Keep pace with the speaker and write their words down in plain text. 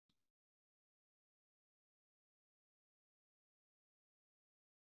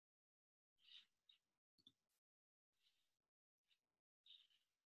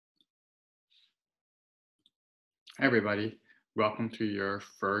Hi everybody, welcome to your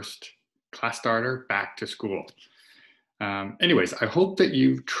first class starter back to school. Anyways, I hope that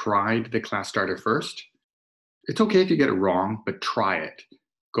you've tried the class starter first. It's okay if you get it wrong, but try it.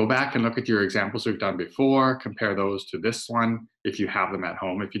 Go back and look at your examples we've done before, compare those to this one if you have them at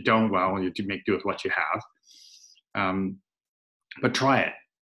home. If you don't, well, you do make do with what you have. But try it.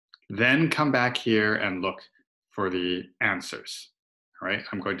 Then come back here and look for the answers. All right,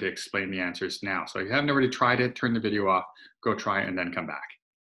 I'm going to explain the answers now. So if you haven't already tried it, turn the video off, go try it, and then come back.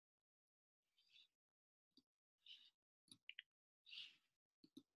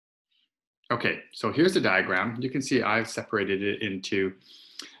 Okay, so here's the diagram. You can see I've separated it into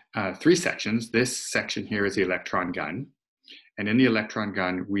three sections. This section here is the electron gun. And in the electron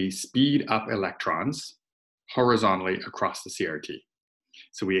gun, we speed up electrons horizontally across the CRT.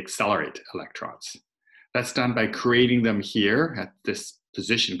 So we accelerate electrons. That's done by creating them here at this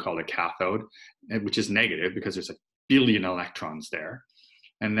position called a cathode, which is negative because there's a billion electrons there.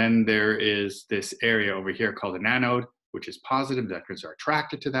 And then there is this area over here called an anode, which is positive. The electrons are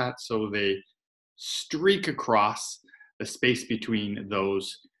attracted to that, so they streak across the space between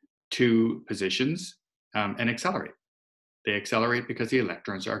those two positions and accelerate. They accelerate because the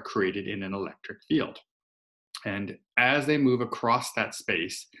electrons are created in an electric field. And as they move across that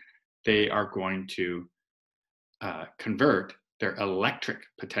space, they are going to convert their electric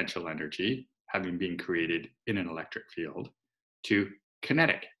potential energy, having been created in an electric field, to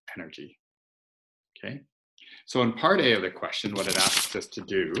kinetic energy. Okay, so in part A of the question, what it asks us to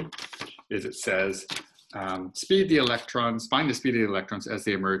do is it says, speed the electrons, find the speed of the electrons as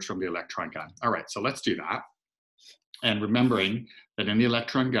they emerge from the electron gun. All right, so let's do that. And remembering that in the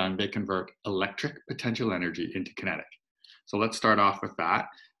electron gun, they convert electric potential energy into kinetic. So let's start off with that.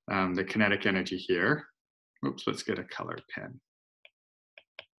 The kinetic energy here. Oops, let's get a colored pen.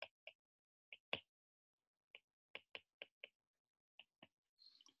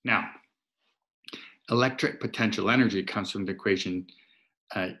 Now, electric potential energy comes from the equation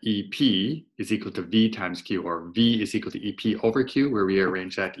EP is equal to V times Q, or V is equal to EP over Q, where we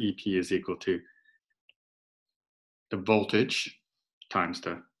arrange that EP is equal to the voltage times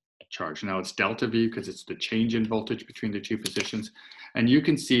the charge. Now it's delta V because it's the change in voltage between the two positions. And you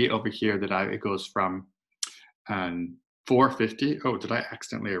can see over here that it goes from 450. Oh, did I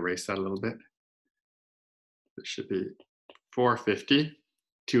accidentally erase that a little bit? It should be 450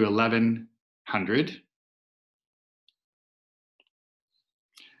 to 1100.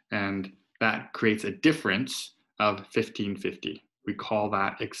 And that creates a difference of 1550. We call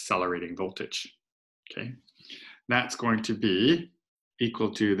that accelerating voltage, okay? That's going to be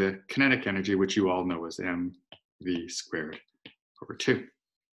equal to the kinetic energy, which you all know as mv squared over 2.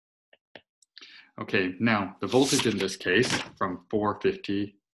 Okay, now the voltage in this case from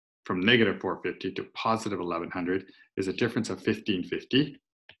negative 450 to positive 1100 is a difference of 1550.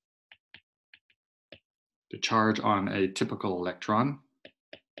 The charge on a typical electron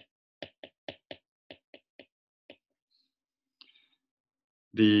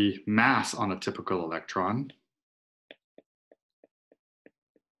the mass on a typical electron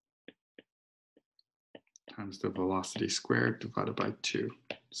times the velocity squared divided by 2.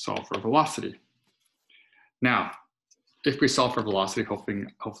 Solve for velocity. Now, if we solve for velocity,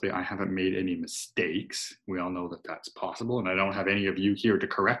 hopefully I haven't made any mistakes. We all know that that's possible, and I don't have any of you here to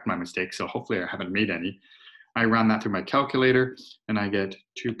correct my mistakes, so hopefully I haven't made any. I run that through my calculator, and I get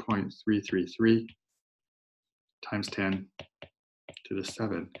 2.333 times 10 to the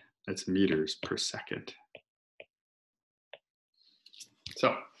 7. That's meters per second.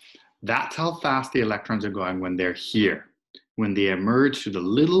 So that's how fast the electrons are going when they're here, when they emerge through the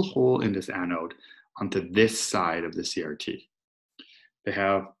little hole in this anode onto this side of the CRT. They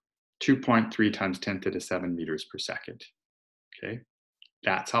have 2.3 times 10 to the 7 meters per second, okay?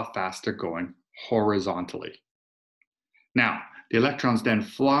 That's how fast they're going horizontally. Now, the electrons then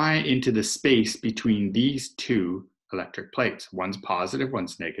fly into the space between these two electric plates. One's positive,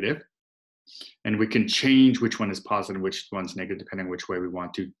 one's negative. And we can change which one is positive, which one's negative, depending on which way we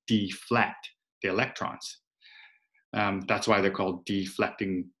want to deflect the electrons. That's why they're called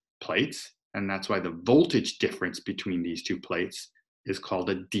deflecting plates. And that's why the voltage difference between these two plates is called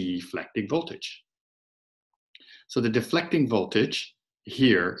a deflecting voltage. So the deflecting voltage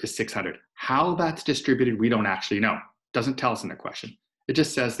here is 600. How that's distributed, we don't actually know. Doesn't tell us in the question. It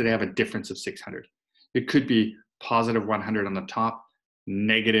just says that they have a difference of 600. It could be positive 100 on the top,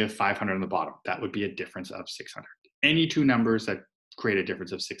 negative 500 on the bottom. That would be a difference of 600. Any two numbers that create a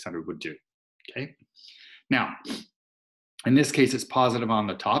difference of 600 would do, okay? Now, in this case, it's positive on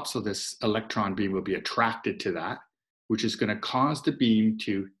the top, so this electron beam will be attracted to that, which is going to cause the beam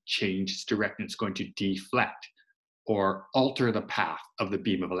to change its direction. It's going to deflect. or alter the path of the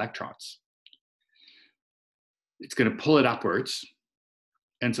beam of electrons. It's going to pull it upwards.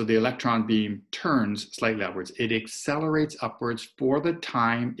 And so the electron beam turns slightly upwards. It accelerates upwards for the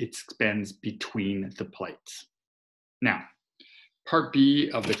time it spends between the plates. Now, part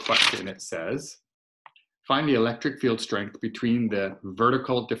B of the question, it says, find the electric field strength between the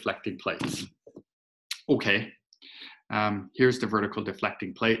vertical deflecting plates. Okay, here's the vertical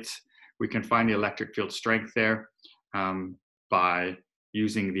deflecting plates. We can find the electric field strength there by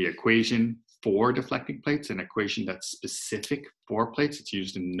using the equation for deflecting plates, an equation that's specific for plates. It's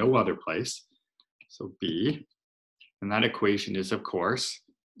used in no other place. So B, and that equation is, of course,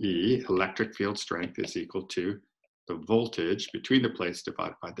 E, electric field strength is equal to the voltage between the plates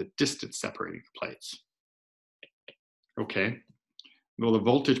divided by the distance separating the plates. Okay, well, the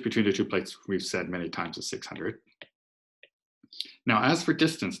voltage between the two plates, we've said many times, is 600. Now, as for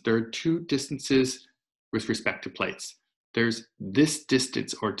distance, there are two distances with respect to plates. There's this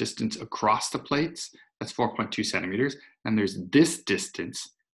distance, or distance across the plates, that's 4.2 centimeters, and there's this distance,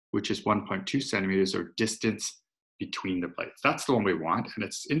 which is 1.2 centimeters, or distance between the plates. That's the one we want, and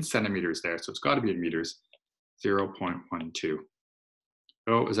it's in centimeters there, so it's got to be in meters, 0.12.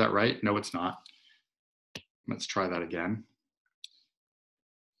 Oh, is that right? No, it's not. Let's try that again.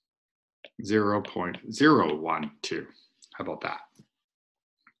 0.012. How about that?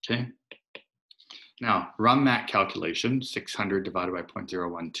 Okay. Now, run that calculation, 600 divided by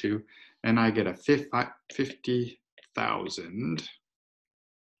 0.012, and I get a 50,000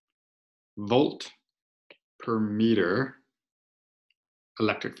 volt per meter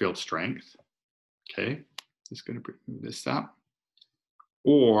electric field strength. Okay, just going to move this up.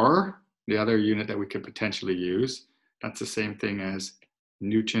 Or the other unit that we could potentially use, that's the same thing as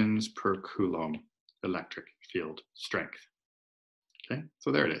newtons per coulomb electric field strength. Okay,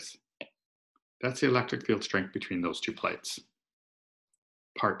 so there it is. That's the electric field strength between those two plates.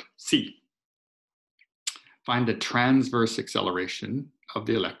 Part C. Find the transverse acceleration of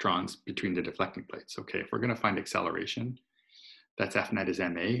the electrons between the deflecting plates. Okay, if we're going to find acceleration, that's F net is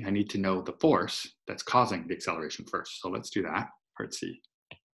ma. I need to know the force that's causing the acceleration first. So let's do that, part C.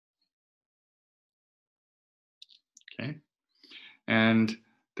 Okay, and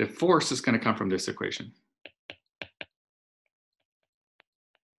the force is going to come from this equation.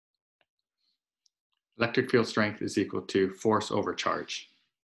 Electric field strength is equal to force over charge.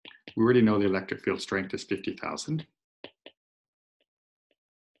 We already know the electric field strength is 50,000.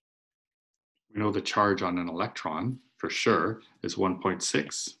 We know the charge on an electron, for sure, is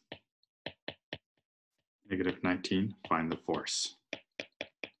 1.6. Negative 19, find the force.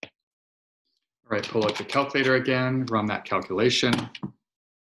 All right, pull out the calculator again, run that calculation.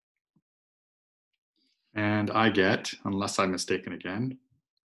 And I get, unless I'm mistaken again,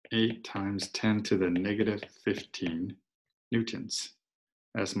 8 times 10 to the negative 15 newtons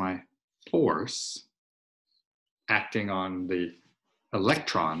as my force acting on the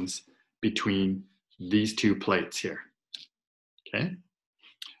electrons between these two plates here. Okay.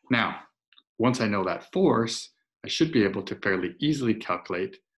 Now, once I know that force, I should be able to fairly easily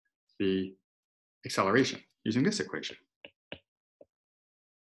calculate the acceleration using this equation.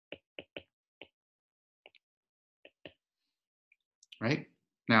 Right?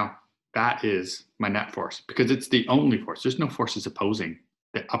 Now, that is my net force because it's the only force. There's no forces opposing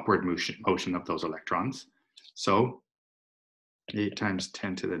the upward motion of those electrons. So 8 times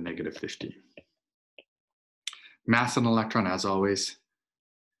 10 to the negative 15. Mass of an electron, as always,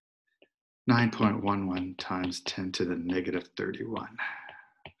 9.11 times 10 to the negative 31.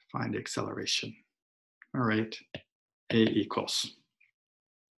 Find the acceleration. All right, A equals.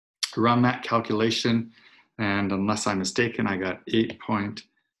 Run that calculation, and unless I'm mistaken, I got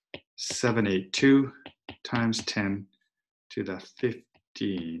 8.782 times 10 to the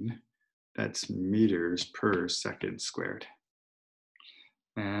 15. That's meters per second squared.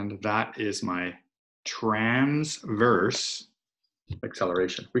 And that is my transverse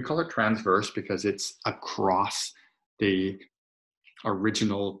acceleration. We call it transverse because it's across the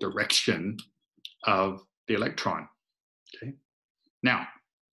original direction of the electron. Okay. Now,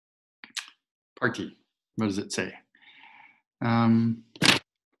 part D, what does it say?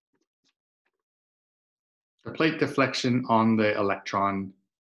 The plate deflection on the electron.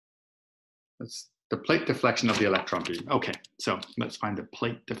 That's the plate deflection of the electron beam. Okay, so let's find the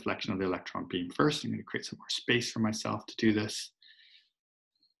plate deflection of the electron beam first. I'm going to create some more space for myself to do this.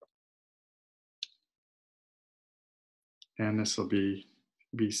 And this will be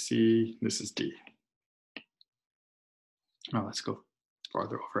BC, this is D. Oh, let's go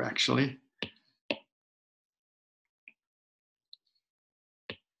farther over actually.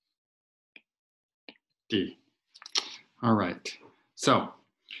 D. All right, so,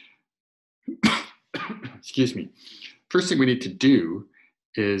 excuse me. First thing we need to do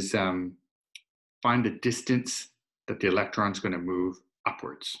is find the distance that the electron is going to move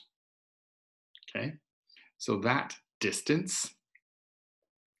upwards. Okay, so that distance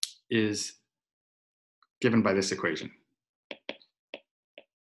is given by this equation.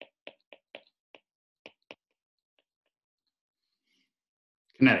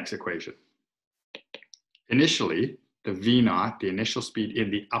 Kinetics equation. Initially, the V naught, the initial speed in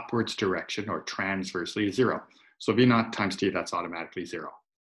the upwards direction or transversely is 0. So V naught times t, that's automatically 0.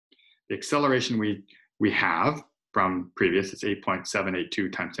 The acceleration we have from previous is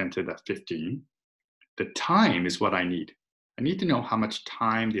 8.782 times 10 to the 15. The time is what I need. I need to know how much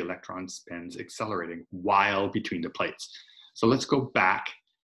time the electron spends accelerating while between the plates. So let's go back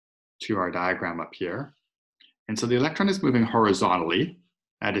to our diagram up here. And so the electron is moving horizontally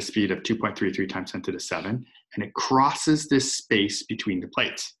at a speed of 2.33 times 10 to the 7, and it crosses this space between the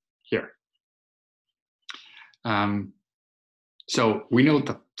plates here. So we know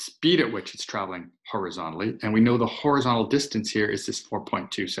the speed at which it's traveling horizontally, and we know the horizontal distance here is this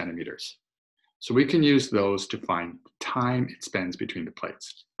 4.2 centimeters. So we can use those to find the time it spends between the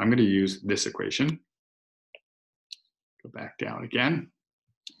plates. I'm going to use this equation. Go back down again.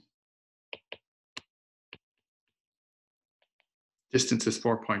 Distance is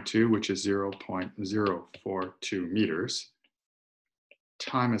 4.2, which is 0.042 meters.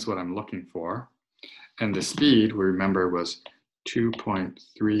 Time is what I'm looking for. And the speed, we remember, was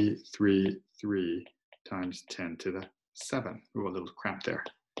 2.333 times 10 to the 7. Ooh, a little cramp there.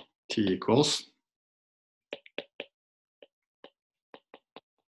 T equals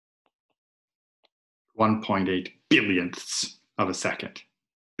 1.8 billionths of a second.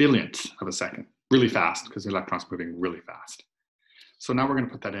 Billionths of a second. Really fast, because the electron's moving really fast. So now we're going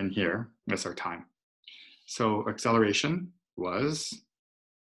to put that in here as our time. So acceleration was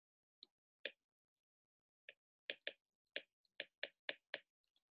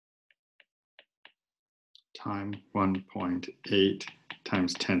time 1.8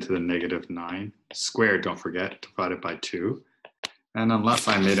 times 10 to the negative 9 squared, don't forget, divided by 2. And unless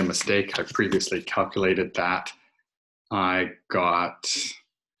I made a mistake, I previously calculated that, I got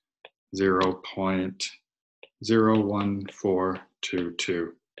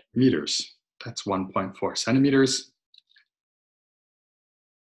 0.01422 meters. That's 1.4 centimeters.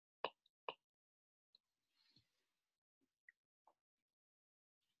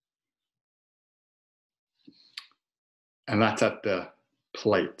 And that's at the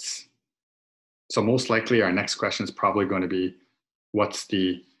plates. So most likely our next question is probably going to be, what's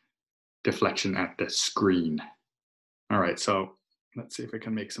the deflection at the screen? All right, so let's see if we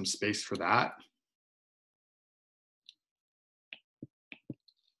can make some space for that.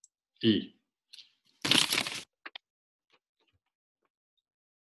 E.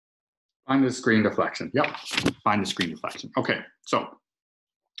 Find the screen deflection. Yep, find the screen deflection. Okay, so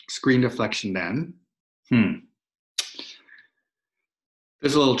screen deflection then.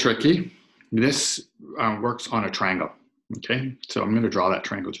 This is a little tricky. This works on a triangle. Okay, so I'm going to draw that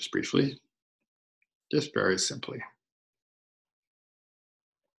triangle just briefly, just very simply.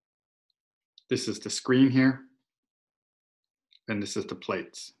 This is the screen here, and this is the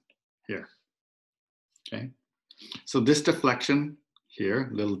plates here. Okay, so this deflection here,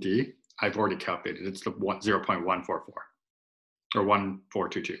 little d, I've already calculated. It's the 0.144 or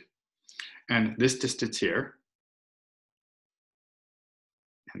 1422. And this distance here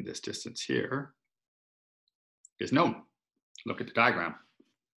and this distance here is known. Look at the diagram.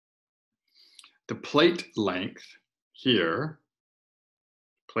 The plate length here,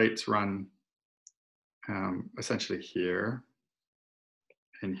 plates run essentially here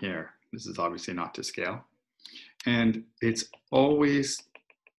and here. This is obviously not to scale. And it's always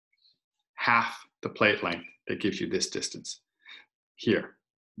half the plate length that gives you this distance here.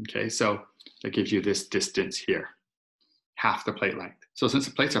 Okay, so that gives you this distance here, half the plate length. So since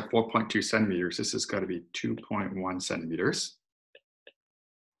the plates are 4.2 centimeters, this has got to be 2.1 centimeters.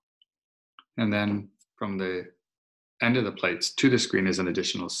 And then from the end of the plates to the screen is an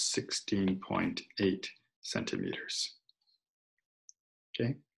additional 16.8 centimeters.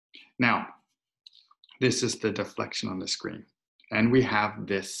 Okay, now this is the deflection on the screen. And we have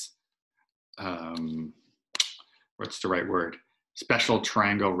this, what's the right word? Special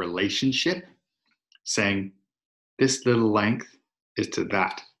triangle relationship saying this little length is to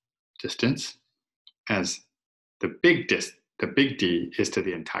that distance as the big D is to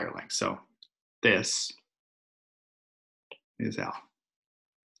the entire length. So this is L.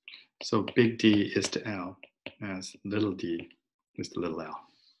 So big D is to L as little d is to little l.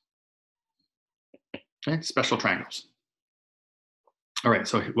 Okay, special triangles. All right,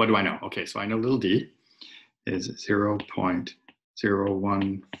 so what do I know? Okay, so I know little d is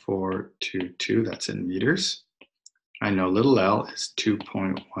 0.01422, that's in meters. I know little l is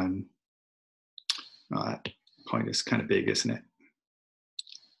 2.1, that point is kind of big, isn't it?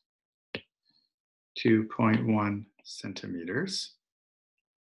 2.1 centimeters.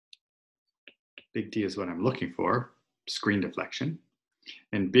 Big D is what I'm looking for, screen deflection.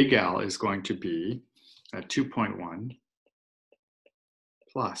 And big L is going to be 2.1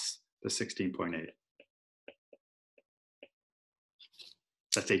 plus the 16.8.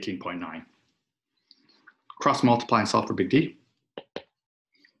 That's 18.9. Cross multiply and solve for big D.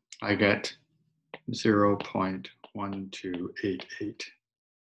 I get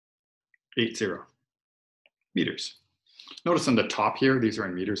 0.128880 meters. Notice on the top here, these are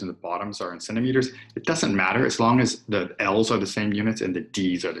in meters and the bottoms are in centimeters. It doesn't matter as long as the L's are the same units and the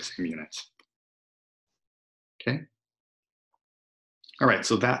D's are the same units. Okay. All right,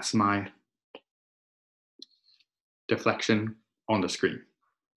 so that's my deflection on the screen.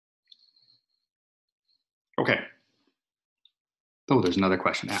 Okay. Oh, there's another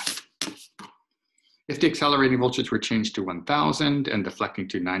question asked. If the accelerating voltage were changed to 1000 and deflecting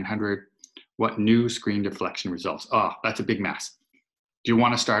to 900, what new screen deflection results? Oh, that's a big mess. Do you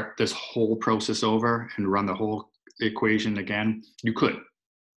want to start this whole process over and run the whole equation again? You could.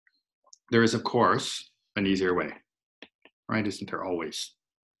 There is, of course, an easier way, right? Isn't there always?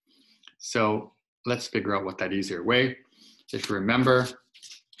 So let's figure out what that easier way. If you remember,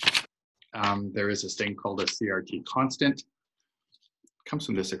 there is this thing called a CRT constant. It comes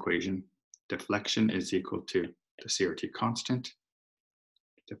from this equation. Deflection is equal to the CRT constant,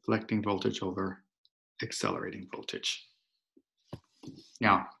 deflecting voltage over accelerating voltage.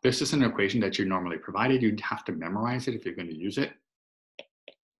 Now, this is an equation that you're normally provided. You'd have to memorize it if you're going to use it.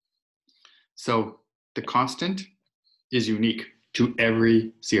 So the constant is unique to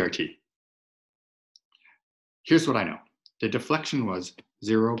every CRT. Here's what I know. The deflection was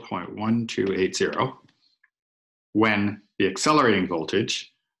 0.1280 when the accelerating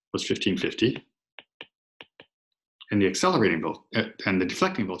voltage was 1550 and the accelerating and the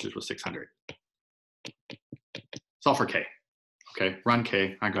deflecting voltage was 600. Solve for K. Okay, run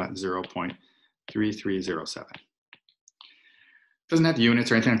K, I got 0.3307. Doesn't have units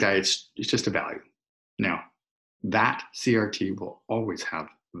or anything like that, it's just a value. Now, that CRT will always have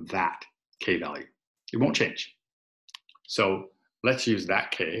that K value. It won't change. So let's use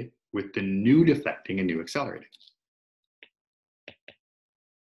that K with the new deflecting and new accelerating.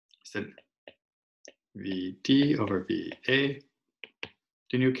 So VD over VA,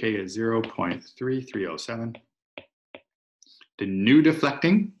 the new K is 0.3307. The new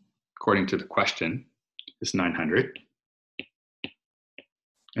deflecting, according to the question, is 900.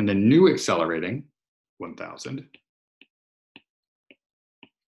 And the new accelerating, 1000.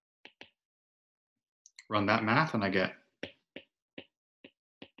 Run that math and I get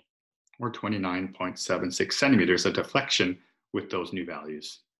 29.76 centimeters of deflection with those new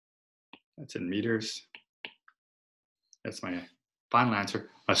values. That's in meters. That's my final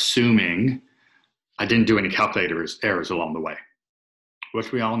answer, assuming I didn't do any calculator errors along the way,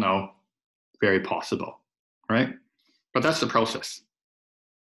 which we all know, very possible, right? But that's the process.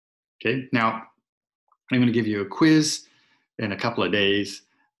 Okay, now I'm going to give you a quiz in a couple of days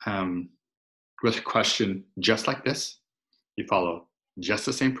with a question just like this. You follow just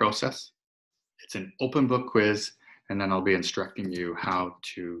the same process. It's an open book quiz, and then I'll be instructing you how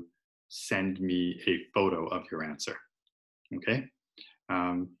to send me a photo of your answer. Okay,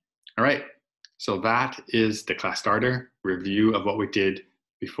 all right. So that is the class starter review of what we did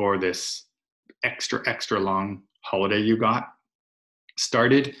before this extra long holiday you got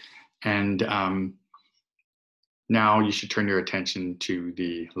started. And now you should turn your attention to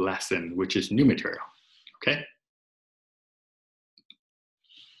the lesson, which is new material. Okay.